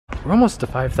We're almost to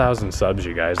 5,000 subs,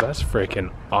 you guys. That's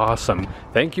freaking awesome.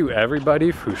 Thank you everybody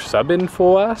for subbing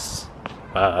for us.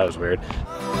 Wow, that was weird.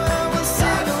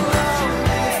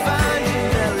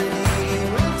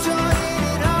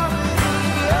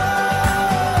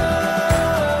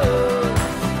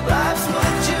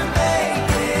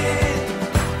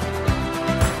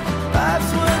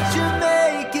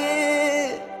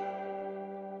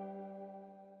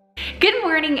 Good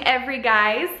morning, every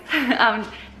guys.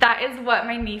 That is what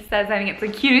my niece says. I think it's the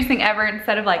cutest thing ever.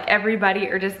 Instead of like everybody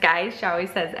or just guys, she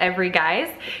always says every guys.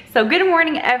 So good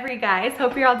morning, every guys.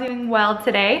 Hope you're all doing well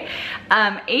today.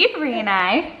 Avery and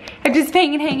I are just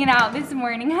hanging out this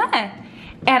morning, huh?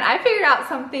 And I figured out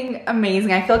something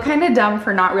amazing. I feel kind of dumb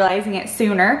for not realizing it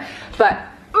sooner, but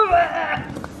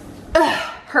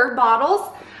her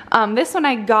bottles, this one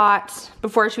I got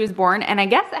before she was born, and I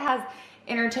guess it has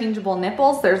interchangeable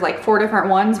nipples. There's like 4 different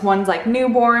ones. One's like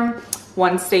newborn,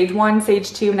 one's stage 1,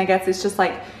 stage 2, and I guess it's just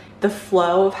like the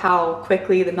flow of how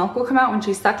quickly the milk will come out when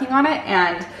she's sucking on it.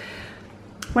 And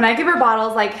when I give her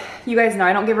bottles, like you guys know,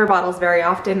 I don't give her bottles very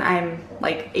often. I'm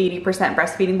like 80%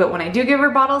 breastfeeding, but when I do give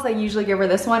her bottles, I usually give her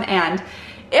this one, and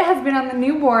it has been on the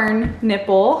newborn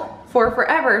nipple for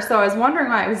forever. So I was wondering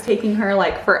why it was taking her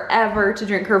like forever to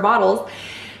drink her bottles.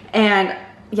 And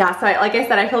yeah, so like I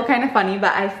said, I feel kind of funny,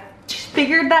 but I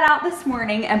figured that out this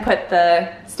morning and put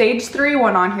the stage 3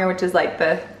 one on here, which is like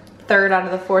the 3rd out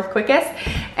of the 4th quickest,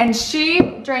 and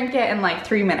she drank it in like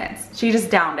 3 minutes. She just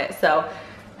downed it. So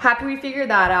happy we figured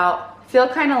that out. Feel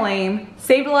kind of lame,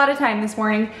 saved a lot of time this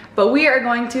morning, but we are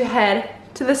going to head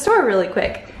to the store really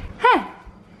quick. Huh?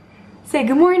 Say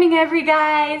good morning, every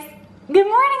guys. Good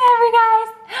morning, every guys.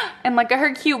 And look at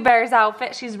her cute Bears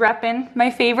outfit. She's repping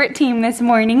my favorite team this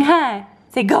morning, huh?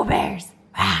 Say go Bears.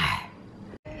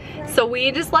 So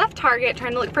we just left Target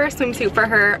trying to look for a swimsuit for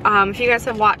her. If you guys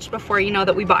have watched before, you know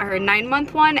that we bought her a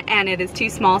 9-month one and it is too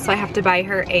small, so I have to buy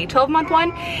her a 12-month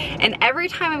one. And every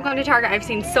time I've gone to Target, I've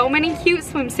seen so many cute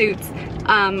swimsuits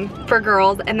for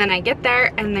girls, and then I get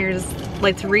there and there's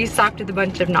like it's restocked with a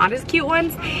bunch of not as cute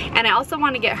ones. And I also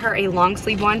want to get her a long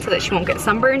sleeve one so that she won't get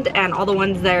sunburned, and all the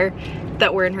ones there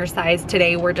that were in her size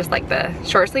today were just like the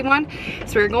short sleeve one.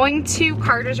 So we're going to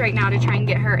Carter's right now to try and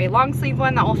get her a long sleeve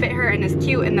one that will fit her and is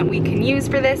cute and that we can use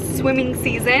for this swimming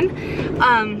season.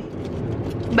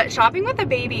 But shopping with a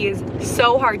baby is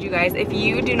so hard, you guys. If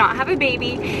you do not have a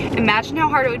baby, imagine how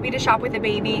hard it would be to shop with a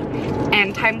baby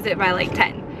and times it by like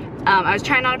 10. I was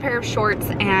trying on a pair of shorts,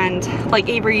 and like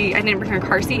Avery, I didn't bring her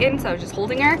car seat in, so I was just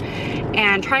holding her.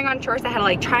 And trying on shorts, I had to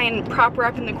like try and prop her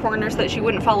up in the corner so that she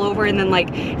wouldn't fall over, and then like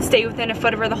stay within a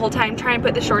foot of her the whole time, try and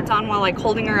put the shorts on while like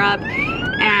holding her up.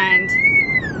 And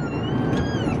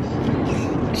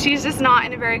she's just not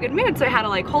in a very good mood, so I had to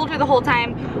like hold her the whole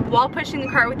time while pushing the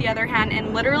cart with the other hand.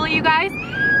 And literally, you guys,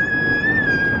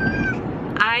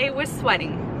 I was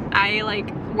sweating. I like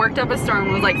worked up a storm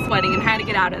and was like sweating and had to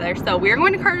get out of there. So we're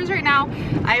going to Carter's right now.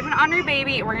 I have an honored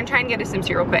baby and we're gonna try and get a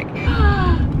swimsuit real quick.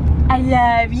 I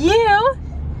love you.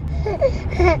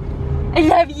 I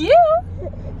love you.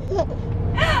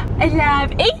 I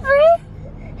love Avery.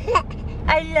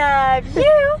 I love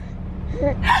you.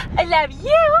 I love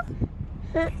you.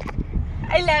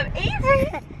 I love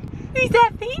Avery. Who's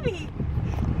that baby?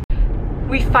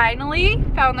 We finally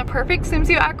found the perfect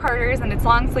swimsuit at Carter's, and it's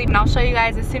long sleeve, and I'll show you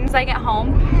guys as soon as I get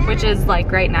home, which is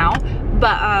like right now.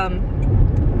 But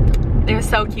it was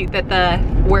so cute that the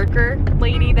worker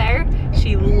lady there,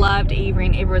 she loved Avery,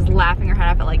 and Avery was laughing her head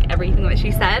off at like everything that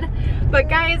she said. But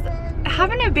guys,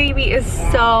 having a baby is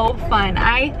so fun.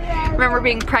 I remember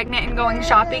being pregnant and going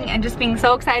shopping and just being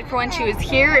so excited for when she was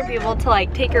here and be able to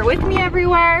like take her with me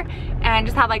everywhere and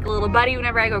just have like a little buddy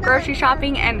whenever I go grocery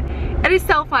shopping, and it is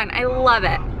so fun. I love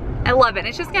it. I love it.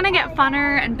 It's just gonna get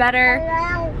funner and better.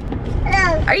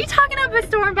 Are you talking up a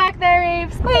storm back there,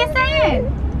 Aves? What are you saying?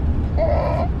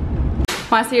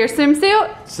 Wanna see your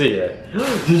swimsuit? See it.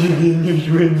 Did you get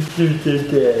your swimsuit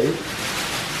today?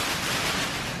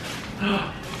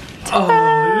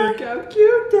 Oh, look how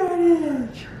cute that is.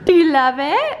 Do you love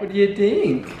it? What do you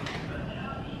think?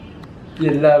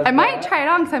 You love it? I might try it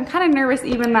on because I'm kind of nervous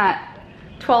even that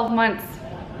 12 months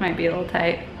might be a little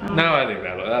tight. No, I think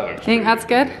that looks Think that's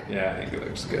good? Yeah, I think it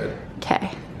looks good.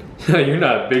 Okay. You're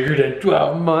not bigger than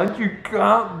 12 months. You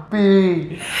can't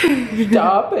be.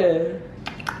 Stop it.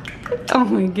 Oh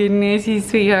my goodness, you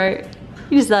sweetheart.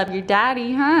 You just love your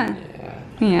daddy, huh? Yeah.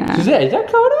 Yeah. Is that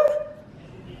Coda?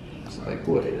 It's like,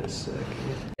 wait a second.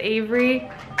 Avery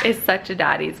is such a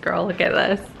daddy's girl. Look at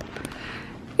this.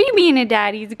 Are you being a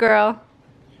daddy's girl?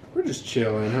 We're just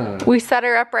chilling, huh? We set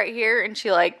her up right here and she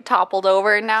like toppled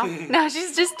over, and now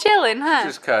she's just chilling, huh?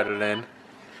 Just cuddling.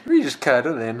 We just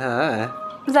cuddling, huh?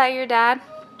 Is that your dad?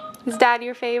 Is dad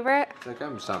your favorite? It's like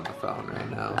I'm just on the phone right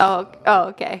now. Oh,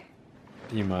 okay.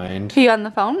 Do you mind? Who you on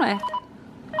the phone with?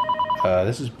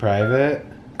 This is private.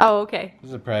 Oh, okay. This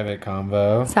is a private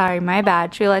convo. Sorry, my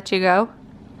bad. Should we let you go?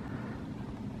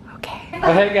 Okay.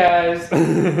 Oh, hey guys.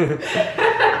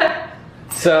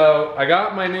 So I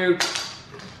got my new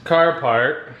car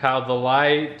part. How the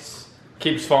lights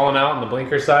keeps falling out on the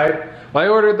blinker side. Well, I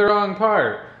ordered the wrong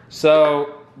part.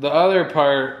 So the other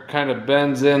part kind of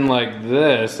bends in like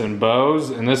this and bows,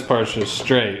 and this part's just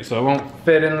straight, so it won't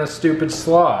fit in the stupid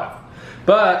slot.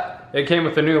 But it came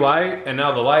with a new light, and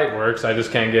now the light works. I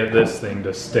just can't get this thing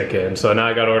to stick in. So now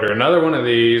I gotta order another one of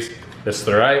these. It's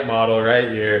the right model right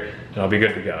here, and I'll be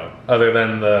good to go. Other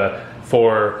than the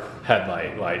 4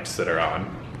 headlight lights that are on.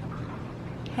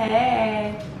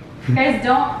 Hey. Guys,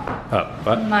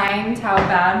 don't mind how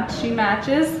bad she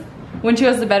matches. When she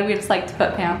goes to bed, we just like to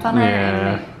put pants on her,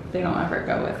 and they don't ever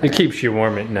go with her. It keeps you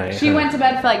warm at night. She went to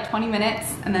bed for like 20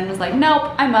 minutes and then was like,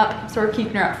 nope, I'm up. So we're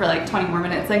keeping her up for like 20 more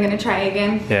minutes. I'm gonna try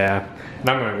again. Yeah, and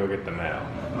I'm gonna go get the mail.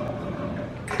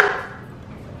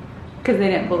 Because they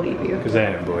didn't believe you. Because they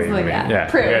didn't believe So, me. yeah,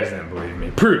 You proof. guys didn't believe me.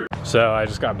 Proof. So I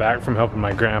just got back from helping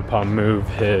my grandpa move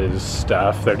his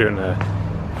stuff. They're doing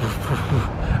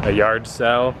a yard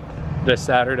sale this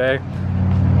Saturday.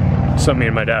 So me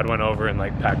and my dad went over and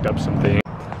like packed up some things.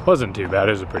 Wasn't too bad,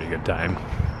 it was a pretty good time.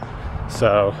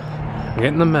 So I'm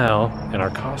getting the mail, and our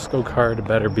Costco card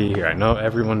better be here. I know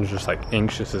everyone's just like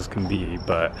anxious as can be,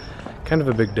 but kind of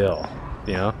a big deal,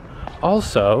 you know?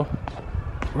 Also,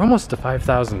 we're almost to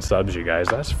 5,000 subs, you guys.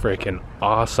 That's freaking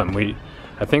awesome.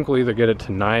 I think we'll either get it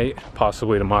tonight,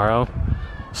 possibly tomorrow.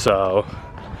 So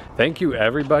thank you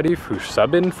everybody for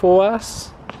subbing for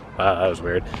us. That was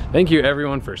weird. Thank you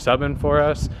everyone for subbing for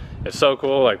us. It's so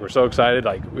cool, like we're so excited.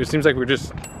 Like it seems like we're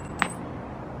just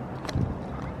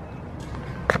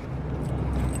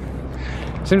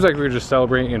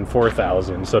celebrating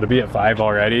 4,000. So to be at 5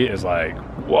 already is like,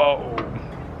 whoa.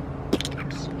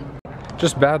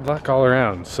 Just bad luck all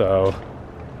around. So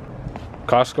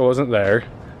Costco wasn't there,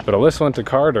 but Alyssa went to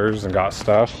Carter's and got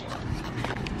stuff.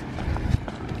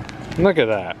 Look at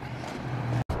that.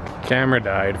 Camera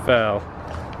died, fell.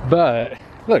 But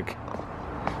look,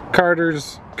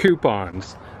 Carter's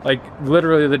coupons. Like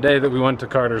literally the day that we went to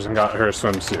Carter's and got her a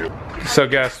swimsuit. So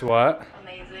guess what?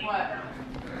 Amazing. What?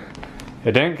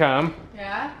 It didn't come.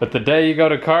 Yeah? But the day you go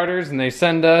to Carter's and they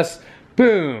send us,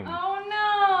 boom. Oh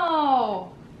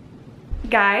no.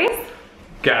 Guys,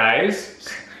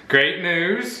 Great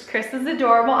news. Chris is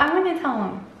adorable. I'm gonna tell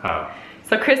him. Oh.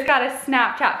 So Chris got a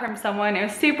Snapchat from someone. It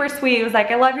was super sweet. It was like,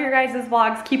 I love your guys'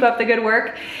 vlogs. Keep up the good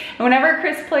work. And whenever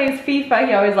Chris plays FIFA,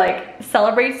 he always like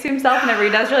celebrates to himself. Whenever he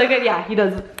does really good, yeah, he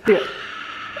does do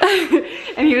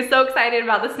it. And he was so excited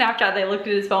about the Snapchat. They looked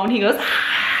at his phone. He goes,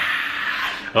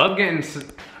 I love getting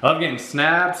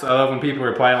snaps. I love when people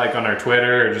reply like on our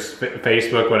Twitter or just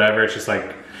Facebook, whatever. It's just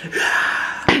like, you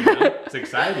know, it's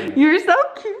exciting. you're so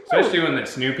cute. Especially when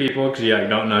it's new people because you like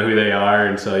don't know who they are,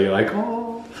 and so you're like,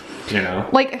 oh, you know.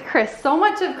 Like Chris, so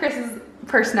much of Chris's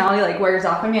personality like wears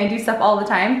off on me. I do stuff all the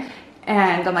time,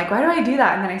 and I'm like, why do I do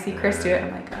that? And then I see Chris do it,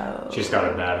 I'm like, oh. She's got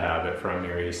a bad habit from me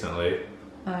recently.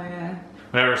 Oh yeah.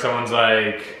 Whenever someone's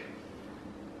like,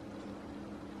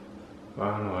 well,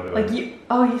 I don't know what it was. Like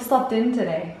you slept in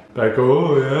today. Like,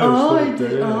 oh yeah, Oh, I I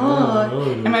did. Oh.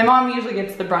 And my mom usually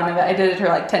gets the brunt of it. I did it to her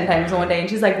like 10 times in one day, and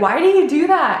she's like, why do you do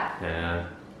that? Yeah.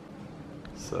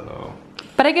 So.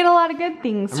 But I get a lot of good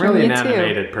things I'm from really you an too.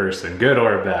 animated person, good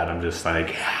or bad. I'm just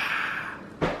like,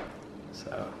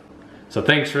 so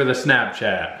thanks for the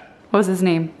Snapchat, What was his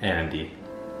name? Andy.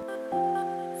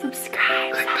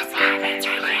 Subscribe. It's right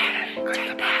here. It's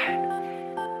right there.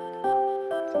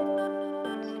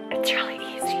 It's really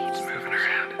easy. It's moving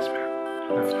around. It's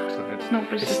moving. No,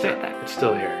 but it's just right there. It's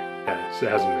still here. Yeah, it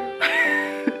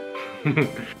hasn't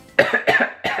moved.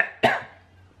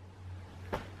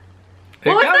 It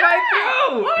What was got that? my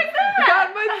throat! What was that? It got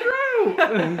my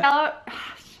throat!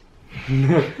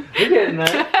 You're getting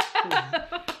there.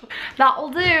 That'll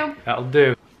do. That'll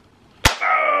do.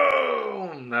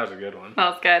 Oh, that was a good one. That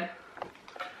was good.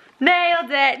 Nailed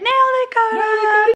it. Nailed it, Coda.